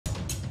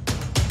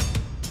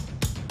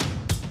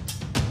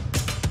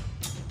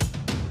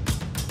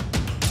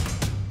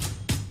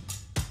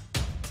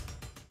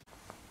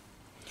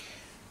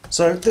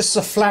So this is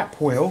a flap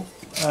wheel.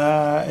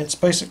 It's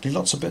basically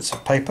lots of bits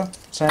of paper,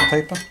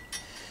 sandpaper,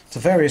 to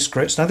various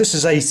grits. Now this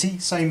is 80,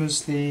 same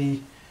as the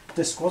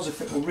disc was,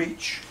 if it will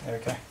reach. There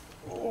we go.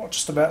 Oh,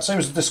 just about same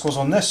as the disc was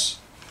on this.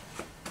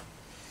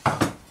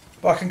 But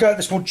I can go at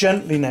this more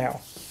gently now.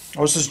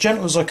 I was as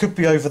gentle as I could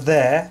be over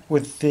there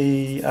with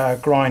the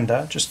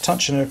grinder, just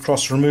touching it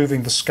across,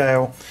 removing the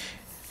scale,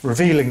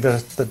 revealing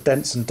the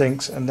dents and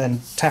dinks, and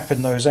then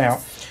tapping those out.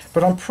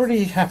 But I'm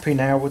pretty happy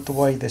now with the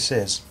way this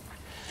is.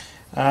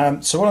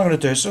 So what I'm going to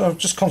do is, I'm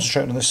just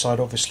concentrating on this side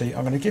obviously,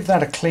 I'm going to give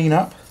that a clean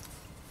up.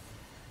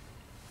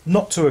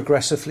 Not too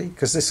aggressively,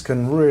 because this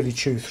can really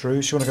chew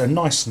through, so you want to go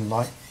nice and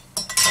light.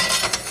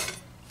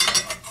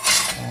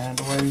 And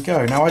away we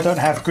go. Now I don't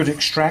have good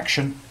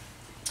extraction,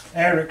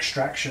 air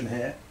extraction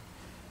here,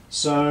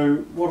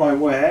 so what I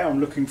wear, I'm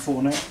looking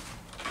for now,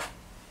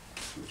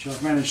 which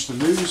I've managed to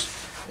lose,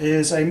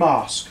 is a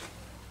mask.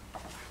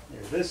 Here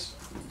it is.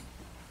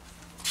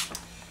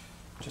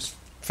 Just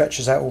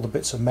fetches out all the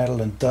bits of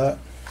metal and dirt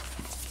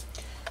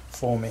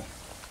for me.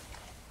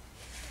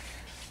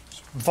 It's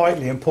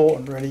vitally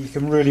important really, you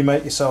can really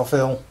make yourself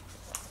ill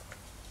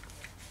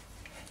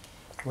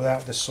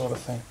without this sort of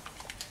thing.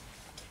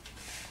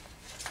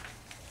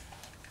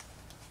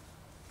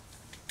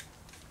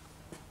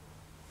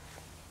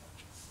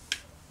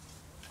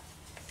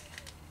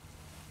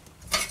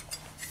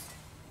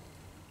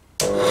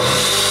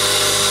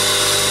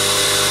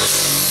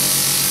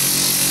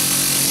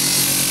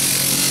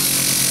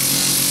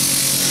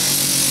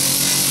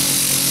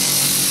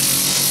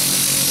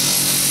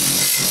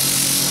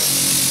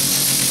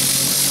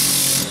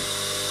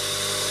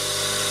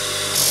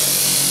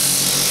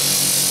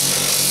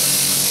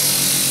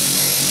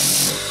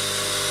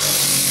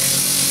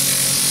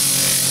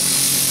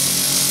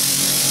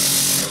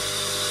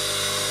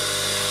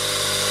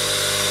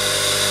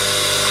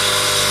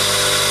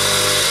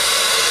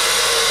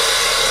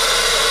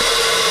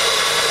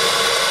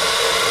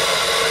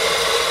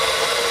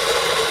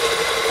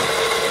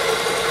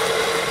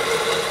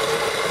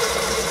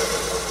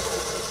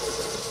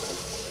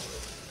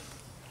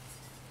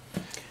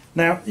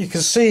 Now you can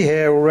see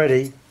here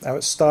already how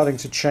it's starting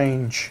to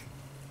change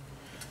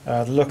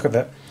the look of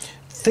it.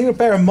 The thing to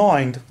bear in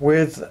mind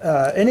with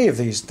any of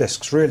these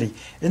discs really,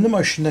 in the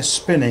motion they're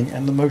spinning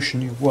and the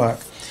motion you work,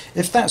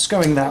 if that's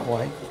going that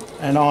way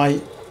and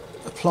I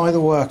apply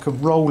the work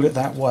and roll it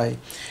that way,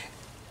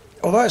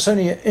 although it's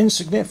only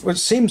insignificant, it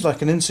seems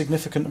like an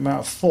insignificant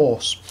amount of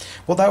force,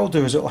 what that will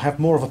do is it will have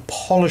more of a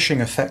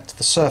polishing effect to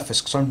the surface,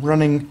 because I'm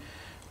running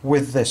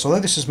with this, although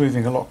this is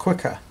moving a lot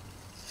quicker,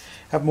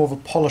 have more of a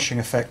polishing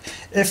effect.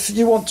 If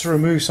you want to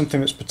remove something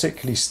that's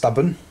particularly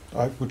stubborn,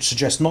 I would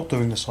suggest not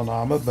doing this on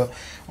armour, but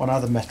on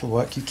other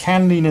metalwork, you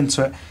can lean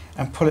into it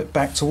and pull it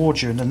back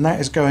towards you, and then that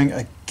is going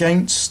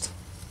against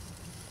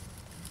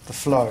the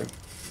flow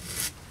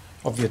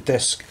of your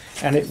disc,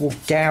 and it will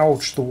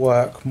gouge the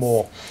work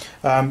more.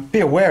 Be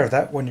aware of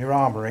that when you're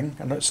armouring,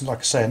 and it's, like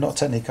I say, not a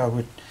technique I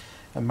would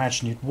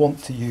imagine you'd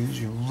want to use.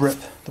 You rip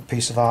the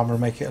piece of armour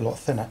and make it a lot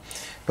thinner.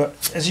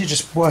 But as you're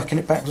just working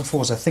it backwards and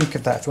forwards, I think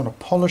of that. If you want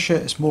to polish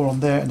it, it's more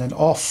on there and then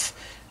off,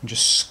 and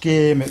just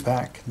skim it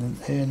back, and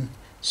then in,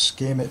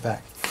 skim it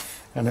back,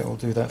 and it will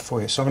do that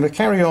for you. So I'm going to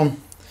carry on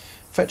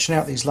fetching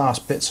out these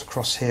last bits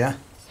across here.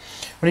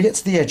 When you get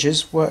to the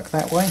edges, work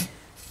that way,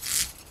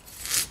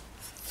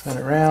 turn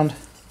it around,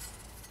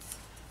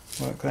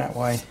 work that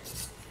way,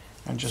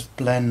 and just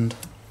blend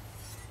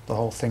the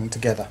whole thing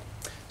together.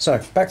 So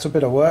back to a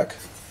bit of work,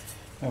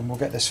 and we'll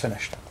get this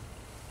finished.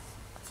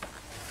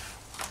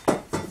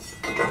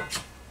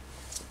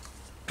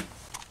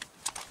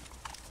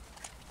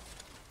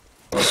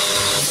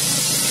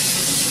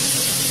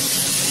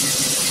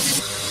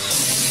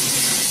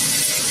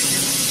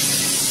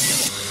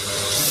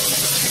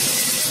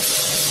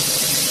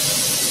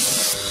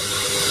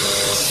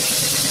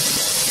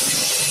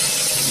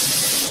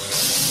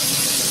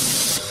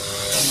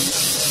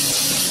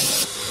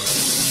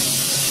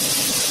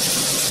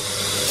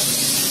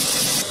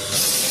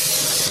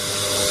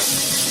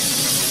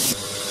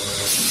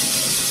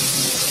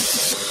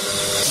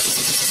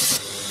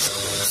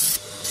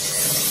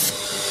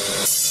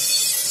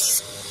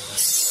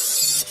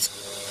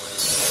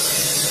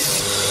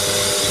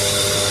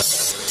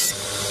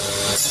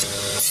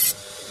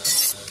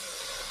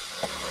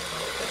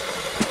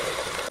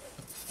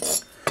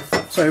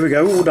 So here we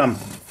go, all done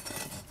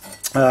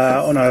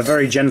on a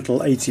very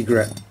gentle 80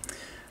 grit.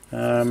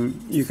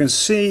 You can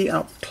see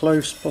up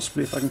close,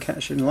 possibly if I can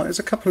catch it in light, there's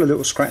a couple of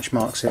little scratch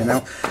marks here.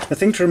 Now the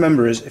thing to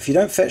remember is, if you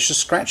don't fetch the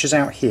scratches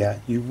out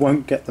here, you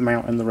won't get them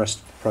out in the rest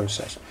of the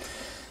process.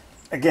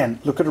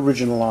 Again, look at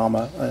original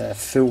armour,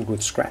 filled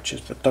with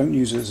scratches, but don't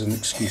use it as an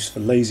excuse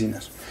for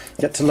laziness.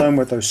 Get to learn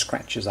where those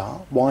scratches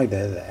are, why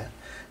they're there,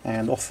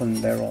 and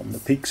often they're on the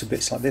peaks of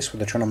bits like this, where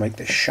they're trying to make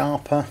this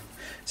sharper.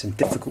 It's in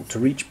difficult to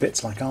reach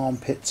bits like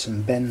armpits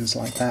and bends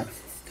like that.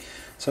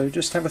 So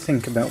just have a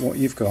think about what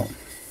you've got,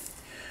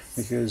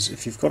 because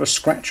if you've got a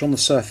scratch on the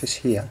surface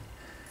here,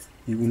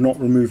 you will not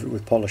remove it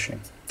with polishing.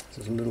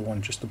 There's a little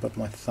one just above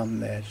my thumb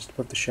there, just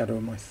above the shadow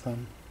of my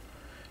thumb.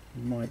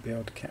 you might be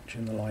able to catch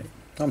in the light.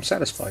 I'm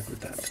satisfied with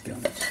that, to be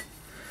honest.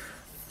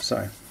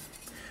 So,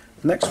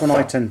 the next one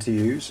I tend to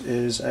use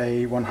is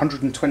a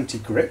 120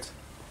 grit.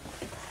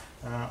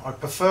 I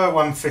prefer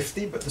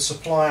 150, but the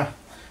supplier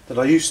that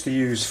I used to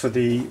use for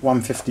the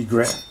 150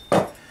 grit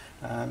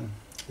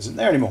isn't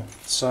there anymore.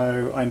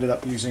 So I ended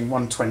up using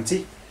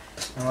 120,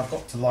 and I've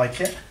got to like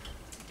it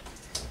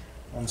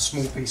on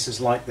small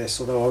pieces like this,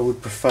 although I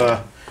would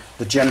prefer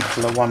the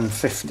gentler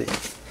 150.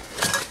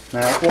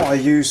 Now what I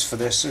use for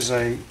this is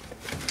I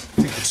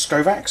think it's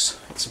Scovax.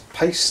 It's a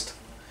paste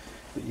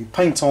that you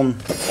paint on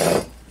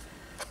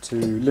to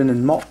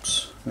linen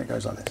mops, and it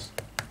goes like this.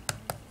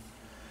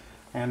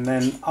 And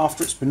then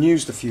after it's been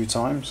used a few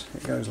times,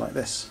 it goes like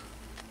this.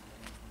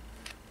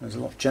 It's a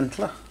lot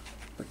gentler,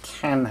 but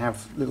can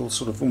have little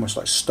sort of almost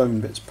like stone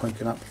bits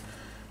poking up,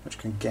 which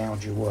can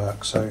gouge your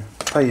work. So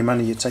pay your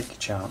money, you take your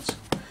chance.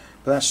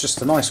 But that's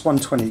just a nice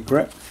 120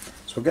 grit.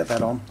 So we'll get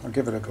that on, I'll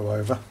give it a go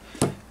over,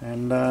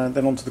 and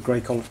then onto the grey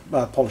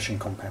polishing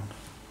compound.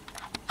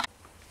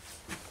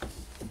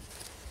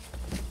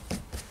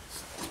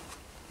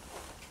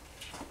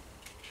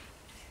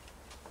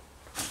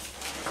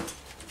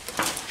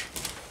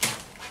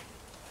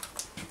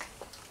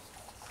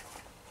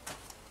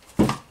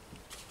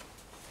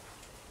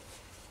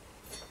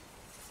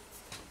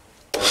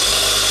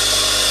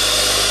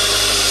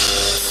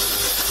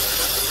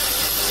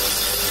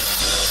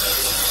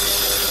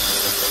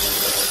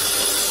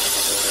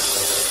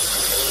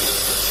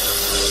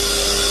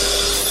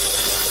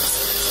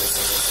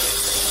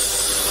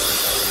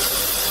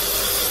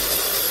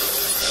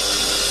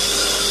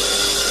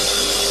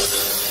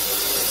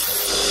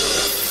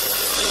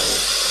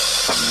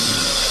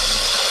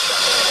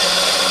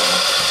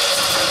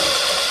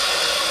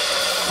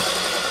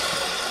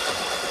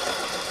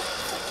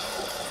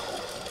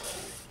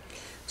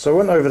 So I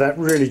went over that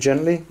really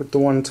gently with the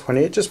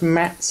 120. It just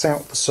mats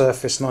out the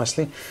surface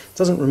nicely. It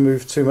doesn't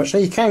remove too much. Now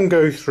you can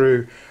go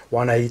through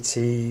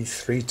 180,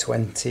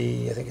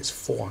 320, I think it's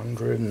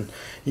 400, and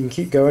you can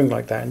keep going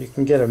like that, and you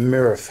can get a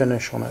mirror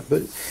finish on it,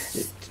 but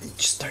you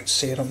just don't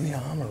see it on the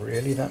armour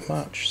really that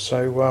much.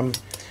 So a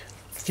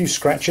few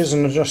scratches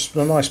and just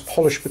a nice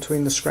polish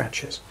between the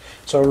scratches.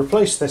 So I'll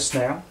replace this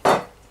now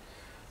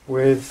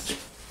with,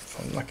 if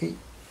I'm lucky,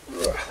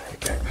 there we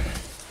go,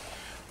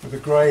 with a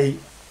grey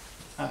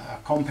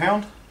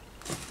compound.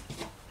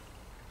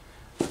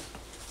 So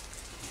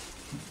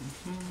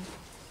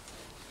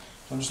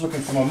I'm just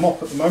looking for my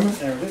mop at the moment.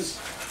 There it is.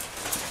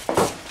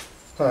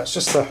 So it's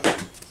just a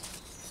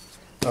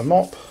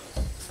mop.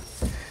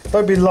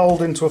 Don't be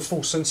lulled into a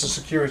false sense of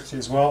security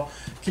as well.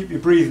 Keep your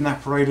breathing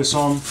apparatus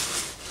on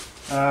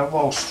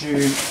whilst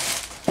you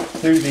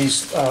do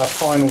these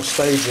final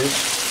stages.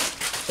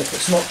 If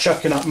it's not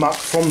chucking up muck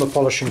from the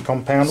polishing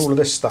compound, all of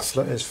this stuff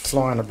is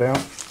flying about.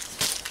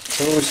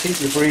 So always keep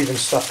your breathing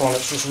stuff on.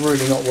 It's just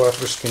really not worth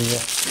risking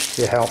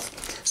your health.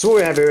 So what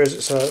we have here is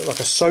it's like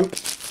a soap.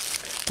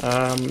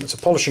 It's a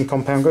polishing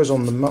compound, goes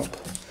on the mop,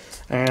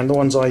 and the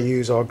ones I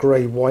use are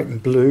grey, white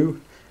and blue.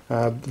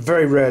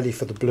 Very rarely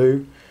for the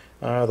blue.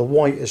 The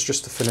white is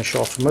just to finish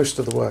off. Most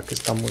of the work is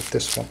done with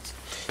this one.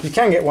 You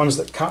can get ones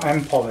that cut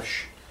and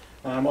polish.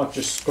 I've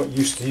just got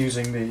used to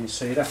using these,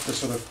 so you'd have to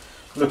sort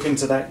of look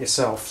into that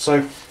yourself.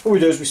 So all we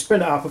do is we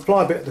spin it up,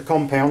 apply a bit of the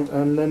compound,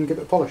 and then give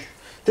it a polish.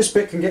 This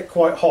bit can get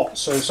quite hot,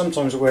 so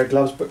sometimes I wear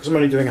gloves, but because I'm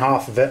only doing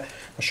half of it,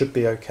 I should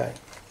be okay.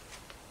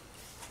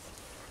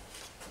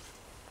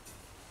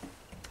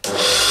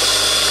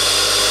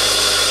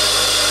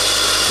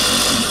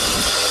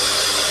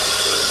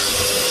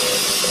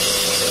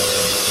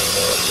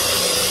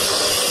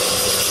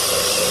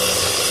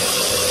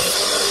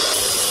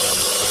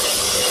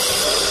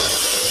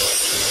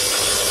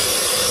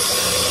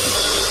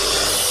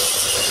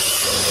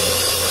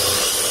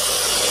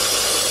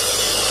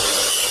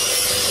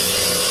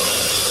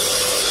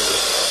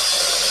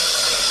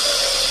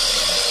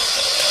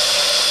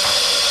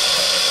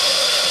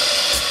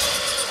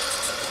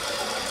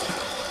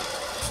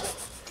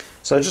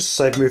 So just to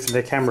save moving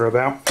the camera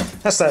about,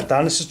 that's that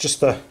done. This is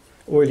just a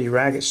oily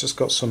rag. It's just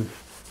got some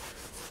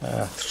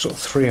sort of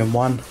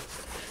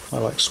 3-in-1. I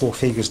like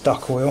Swarthegger's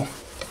duck oil.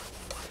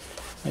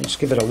 And just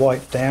give it a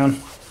wipe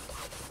down.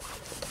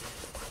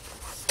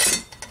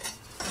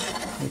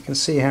 You can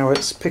see how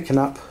it's picking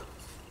up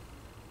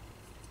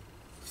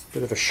a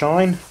bit of a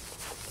shine.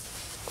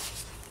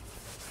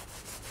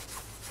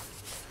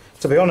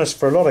 To be honest,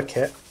 for a lot of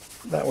kit,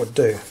 that would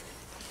do.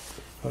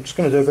 I'm just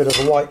going to do a bit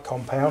of a white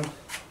compound,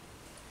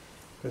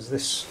 because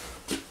this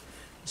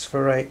is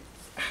for a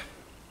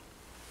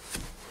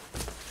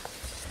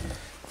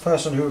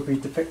person who would be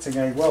depicting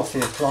a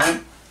wealthier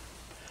client.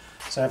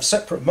 So I have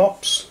separate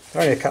mops,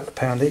 they're only a couple of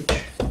pound each.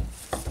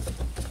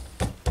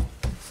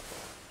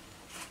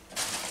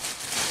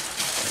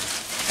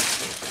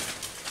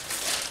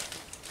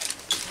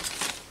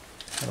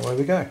 And away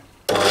we go.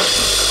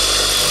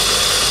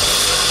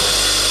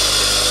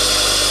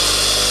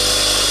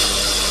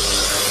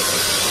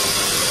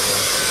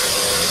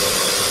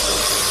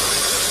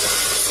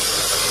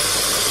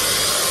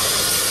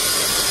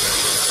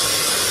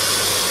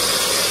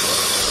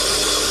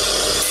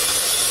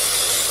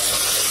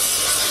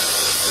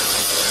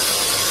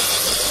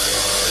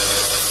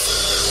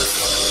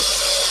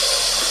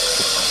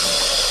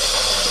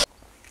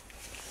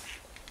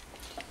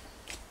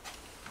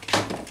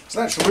 So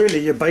that's really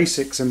your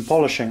basics in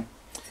polishing.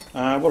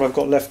 What I've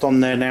got left on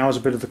there now is a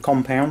bit of the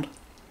compound,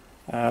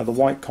 the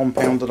white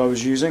compound that I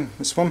was using,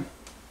 this one.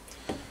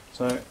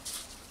 So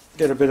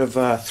get a bit of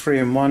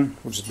 3-in-1,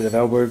 which is a bit of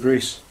elbow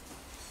grease.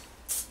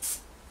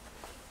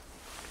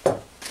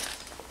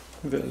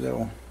 Give it a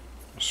little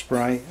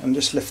spray and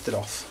just lift it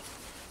off.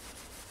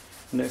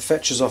 And it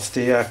fetches off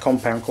the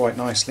compound quite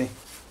nicely,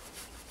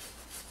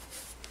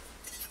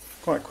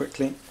 quite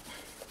quickly.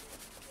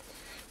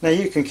 Now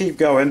you can keep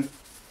going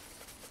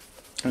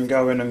and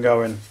going and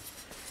going,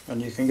 and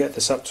you can get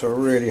this up to a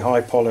really high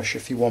polish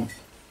if you want.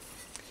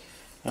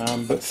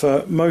 But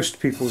for most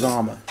people's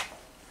armour,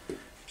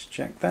 just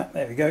check that,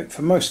 there we go,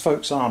 for most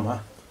folks'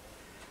 armour,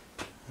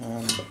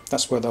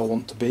 that's where they'll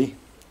want to be.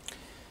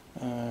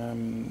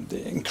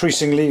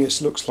 Increasingly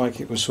it looks like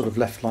it was sort of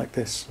left like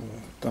this.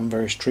 I've done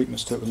various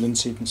treatments to it with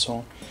linseed and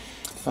so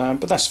on.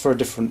 But that's for a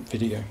different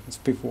video.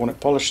 If people want it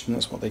polished, then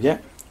that's what they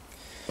get.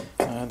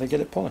 They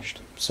get it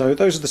polished. So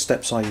those are the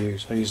steps I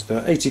use. I use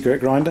the 80 grit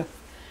grinder,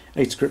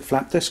 80 grit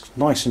flap disc,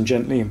 nice and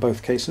gently in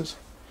both cases.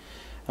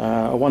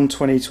 A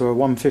 120 to a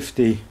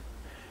 150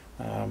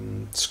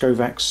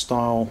 Scovax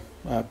style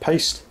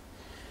paste,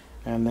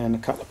 and then a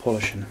couple of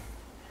polishing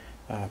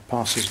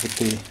passes with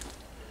the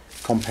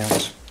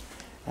compounds,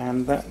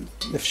 and that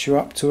lifts you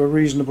up to a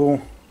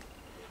reasonable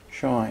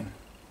shine.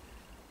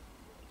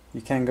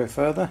 You can go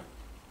further,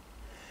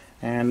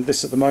 and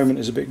this at the moment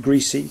is a bit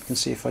greasy. You can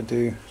see if I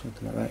do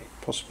something like that, you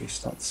possibly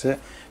start to see it,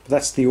 but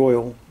that's the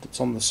oil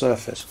that's on the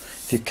surface.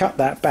 If you cut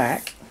that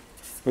back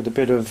with a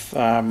bit of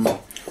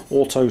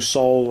auto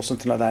sol or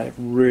something like that, it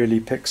really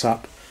picks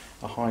up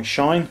a high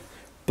shine.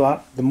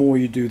 But the more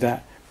you do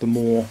that, the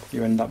more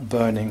you end up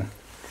burning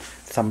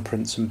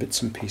thumbprints and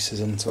bits and pieces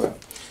into it.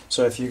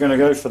 So if you're going to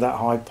go for that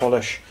high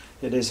polish,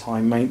 it is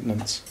high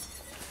maintenance.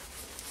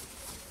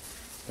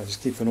 So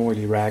just keep an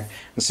oily rag.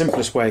 The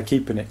simplest way of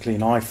keeping it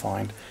clean, I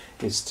find,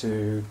 is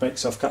to make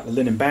yourself a couple of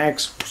linen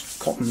bags,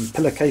 cotton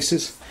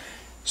pillowcases,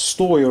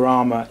 store your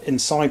armour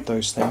inside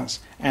those things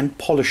and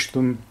polish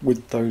them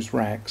with those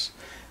rags,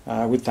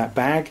 with that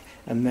bag,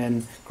 and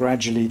then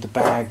gradually the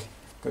bag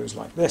goes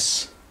like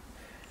this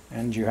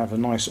and you have a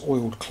nice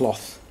oiled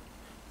cloth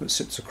that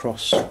sits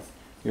across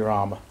your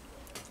armour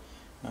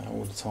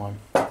all the time.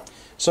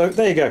 So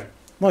there you go,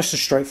 nice and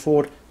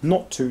straightforward,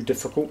 not too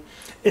difficult.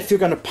 If you're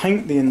going to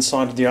paint the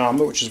inside of the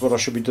armour, which is what I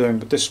should be doing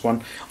with this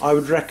one, I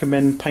would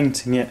recommend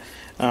painting it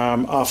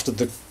after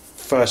the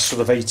first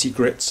sort of 80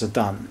 grits are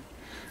done,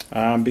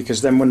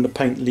 because then when the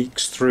paint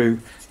leaks through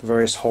the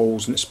various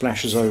holes and it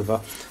splashes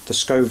over, the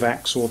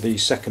Scovax or the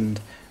second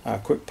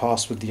quick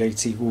pass with the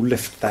 80 will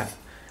lift that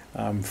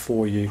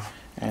for you,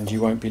 and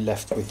you won't be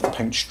left with the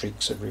paint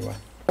streaks everywhere.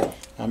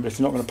 But if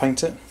you're not going to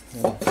paint it,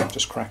 then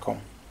just crack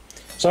on.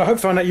 So I hope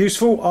you found that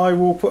useful. I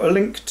will put a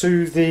link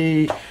to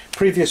the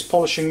previous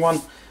polishing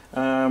one,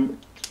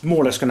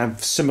 more or less going to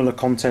have similar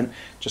content,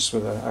 just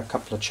with a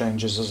couple of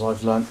changes as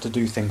I've learnt to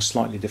do things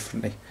slightly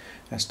differently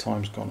as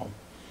time's gone on.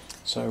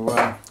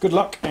 So good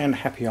luck and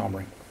happy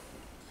armouring.